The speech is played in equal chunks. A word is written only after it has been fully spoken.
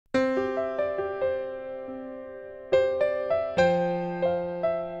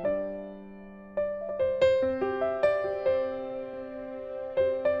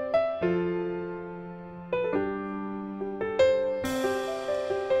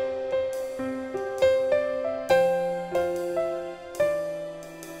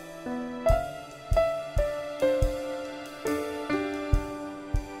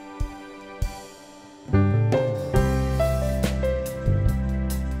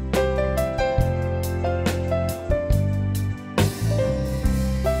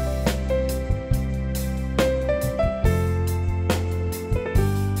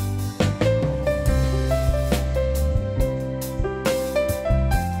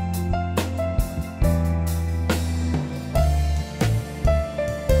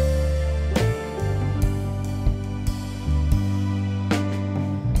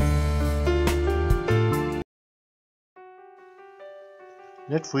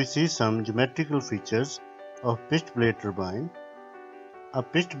Let we see some geometrical features of pitched blade turbine. A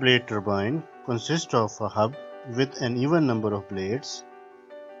pitched blade turbine consists of a hub with an even number of blades,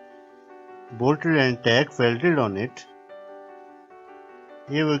 bolted and tack welded on it.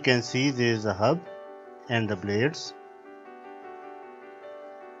 Here we can see there is a hub and the blades.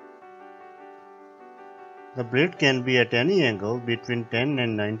 The blade can be at any angle between 10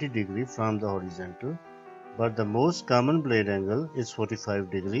 and 90 degrees from the horizontal, but the most common blade angle is 45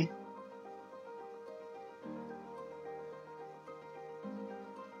 degrees.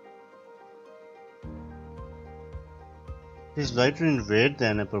 It is lighter in weight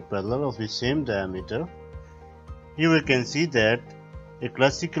than a propeller of the same diameter. Here we can see that a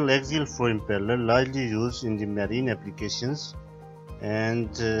classical axial flow impeller largely used in the marine applications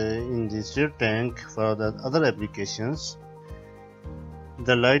and in the stir tank for the other applications.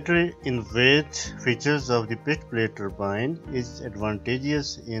 The lighter in weight features of the pitched blade turbine is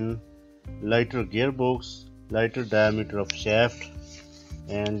advantageous in lighter gearbox, lighter diameter of shaft,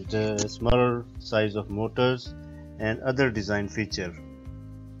 and smaller size of motors and other design feature.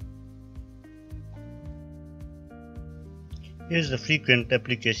 Here's the frequent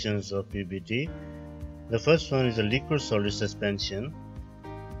applications of PBT. The first one is a liquid solid suspension.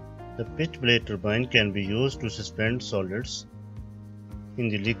 The pitched blade turbine can be used to suspend solids in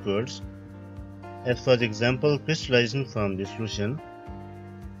the liquids, as for example crystallizing from dissolution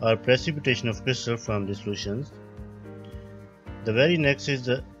or precipitation of crystal from dissolutions. The very next is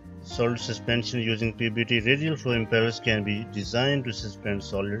the solid suspension using PBT. Radial flow impellers can be designed to suspend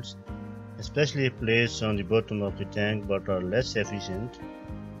solids, especially if placed on the bottom of the tank, but are less efficient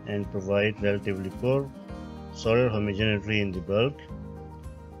and provide relatively poor solid homogeneity in the bulk.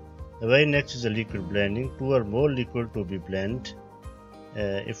 The very next is the liquid blending. Two or more liquid to be blended.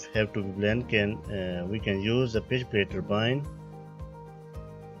 If have to be blended, we can use the pitched blade turbine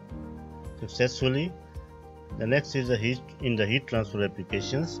successfully. The next is the heat transfer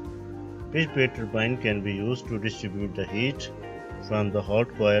applications. Pitched blade turbine can be used to distribute the heat from the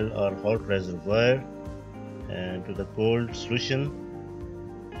hot coil or hot reservoir to the cold solution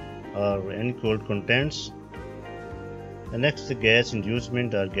or any cold contents. The next is the gas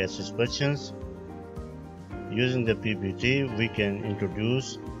inducement or gas dispersions. Using the PBT, we can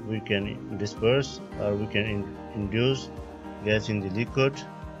disperse or we can induce gas in the liquid.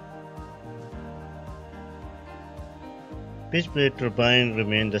 Pitched blade turbine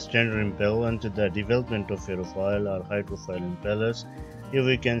remained the standard impeller until the development of aerofoil or hydrofoil impellers. Here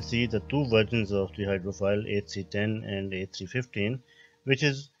we can see the two versions of the hydrofoil, A310 and A315, which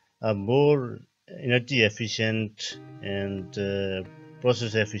is a more energy efficient and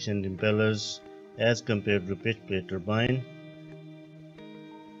process efficient impellers as compared to pitched blade turbine.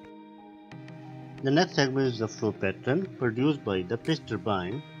 The next segment is the flow pattern produced by the pitched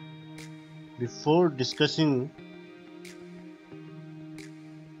turbine. Before discussing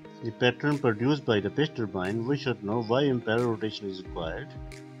the pattern produced by the pitched turbine, we should know why impeller rotation is required.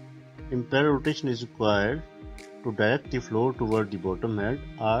 Impeller rotation is required to direct the flow toward the bottom head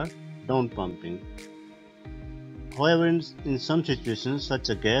or down pumping. However, in some situations such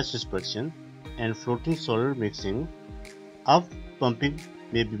as gas dispersion and floating solid mixing, up pumping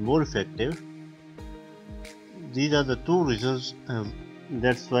may be more effective. These are the two reasons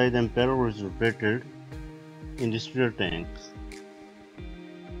that's why the impeller is operated in the stir tanks.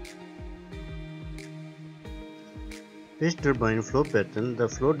 Pitched turbine flow pattern. The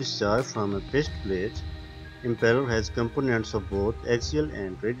flow discharge from a pitched blade impeller has components of both axial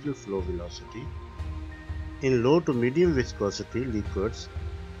and radial flow velocity in low to medium viscosity liquids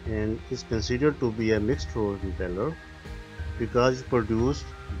and is considered to be a mixed flow impeller because it produces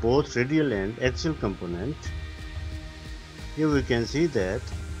both radial and axial component. Here we can see that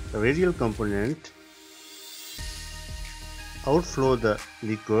the radial component outflow the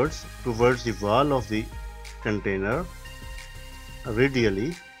liquids towards the wall of the container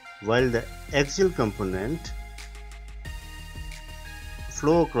radially, while the axial component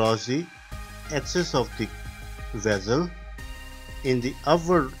flow across the axis of the vessel in the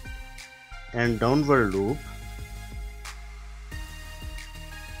upward and downward loop.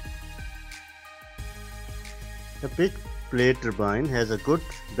 The pitched blade turbine has a good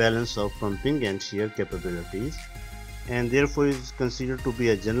balance of pumping and shear capabilities and therefore is considered to be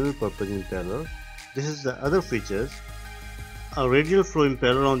a general purpose impeller. This is the other features. A radial flow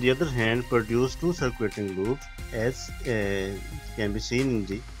impeller, on the other hand, produces two circulating loops as can be seen in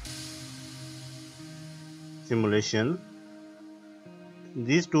the simulation.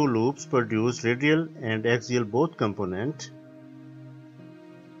 These two loops produce radial and axial both component.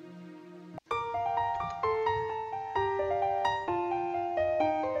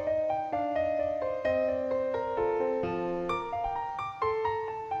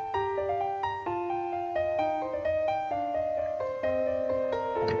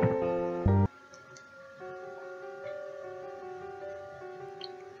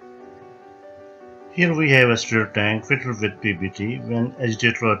 Here we have a stir tank fitted with PBT. When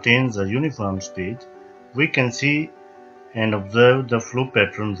agitator attains a uniform speed, we can see and observe the flow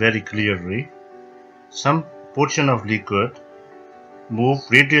pattern very clearly. Some portion of liquid move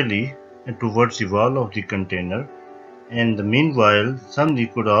radially towards the wall of the container, and meanwhile some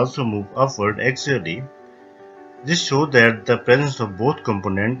liquid also move upward axially. This shows that the presence of both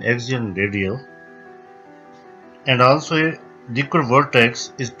components, axial and radial, and also a liquid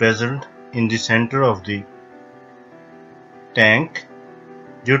vortex is present in the center of the tank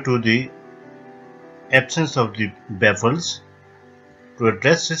due to the absence of the baffles. To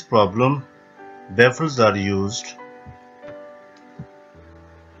address this problem, baffles are used.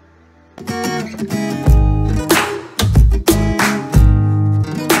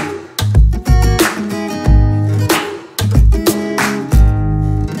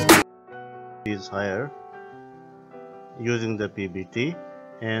 Is higher using the PBT,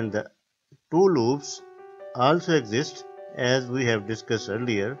 and the two loops also exist as we have discussed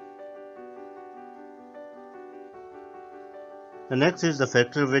earlier. The next is the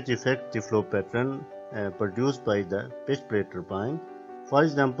factor which affect the flow pattern produced by the pitch plate turbine. For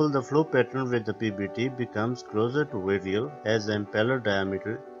example, the flow pattern with the PBT becomes closer to radial as the impeller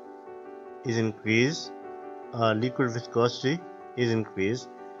diameter is increased, liquid viscosity is increased.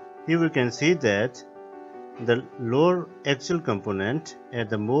 Here we can see that the lower axial component at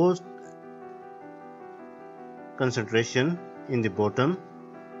the most concentration in the bottom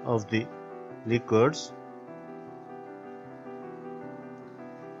of the liquids.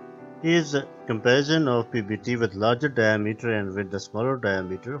 Here is a comparison of PBT with larger diameter and with the smaller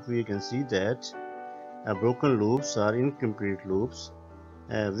diameter. We can see that broken loops are incomplete loops,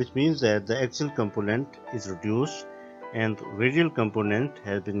 which means that the axial component is reduced and radial component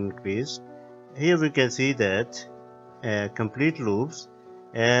has been increased. Here we can see that complete loops,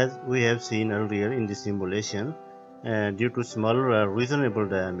 as we have seen earlier in the simulation, due to smaller reasonable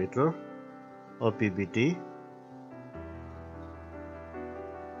diameter of PBT.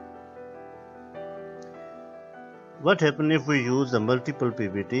 What happens if we use the multiple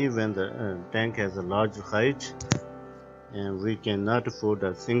PBT when the tank has a large height and we cannot afford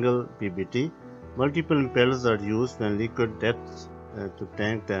a single PBT? Multiple impellers are used when liquid depth to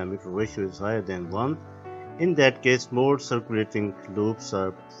tank diameter ratio is higher than 1. In that case, more circulating loops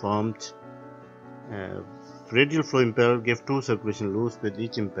are formed. Radial flow impeller gives 2 circulation loops with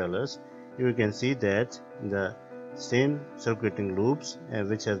each impellers. Here you can see that the same circulating loops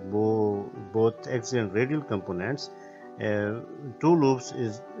which has both axial and radial components. 2 loops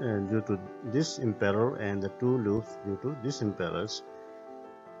is due to this impeller and the 2 loops due to this impellers.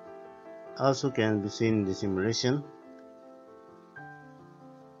 Also can be seen in the simulation.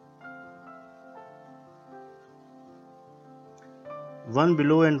 One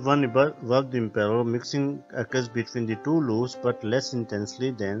below and one above the impeller, mixing occurs between the 2 loops but less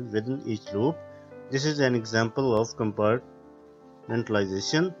intensely than within each loop. This is an example of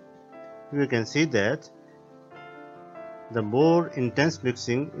compartmentalization. You can see that the more intense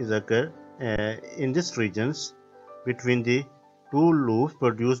mixing is occur in these regions between the 2 loops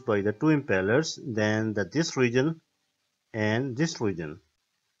produced by the 2 impellers than this region and this region.